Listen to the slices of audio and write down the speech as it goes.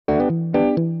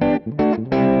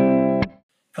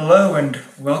Hello, and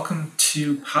welcome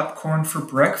to Popcorn for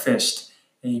Breakfast,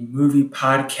 a movie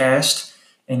podcast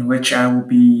in which I will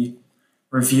be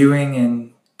reviewing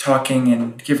and talking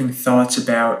and giving thoughts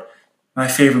about my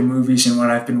favorite movies and what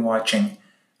I've been watching.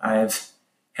 I've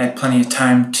had plenty of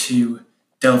time to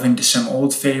delve into some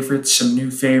old favorites, some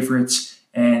new favorites,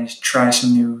 and try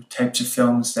some new types of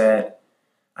films that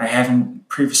I haven't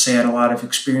previously had a lot of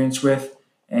experience with,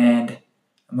 and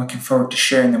I'm looking forward to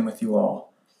sharing them with you all.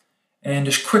 And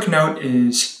just quick note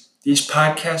is these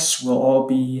podcasts will all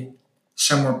be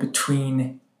somewhere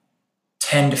between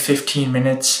 10 to 15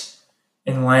 minutes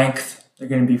in length. They're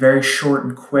going to be very short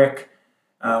and quick.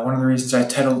 One of the reasons I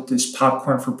titled this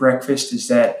Popcorn for Breakfast is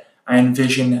that I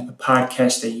envision a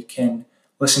podcast that you can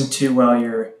listen to while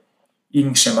you're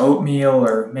eating some oatmeal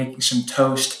or making some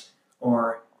toast,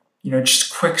 or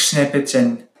just quick snippets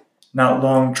and not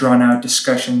long drawn out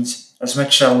discussions. As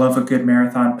much as I love a good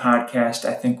marathon podcast,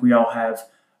 I think we all have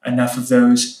enough of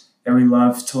those that we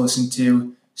love to listen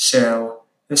to. So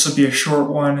this will be a short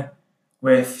one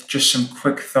with just some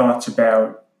quick thoughts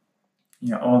about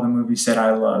all the movies that I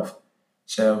love.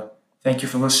 So thank you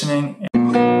for listening.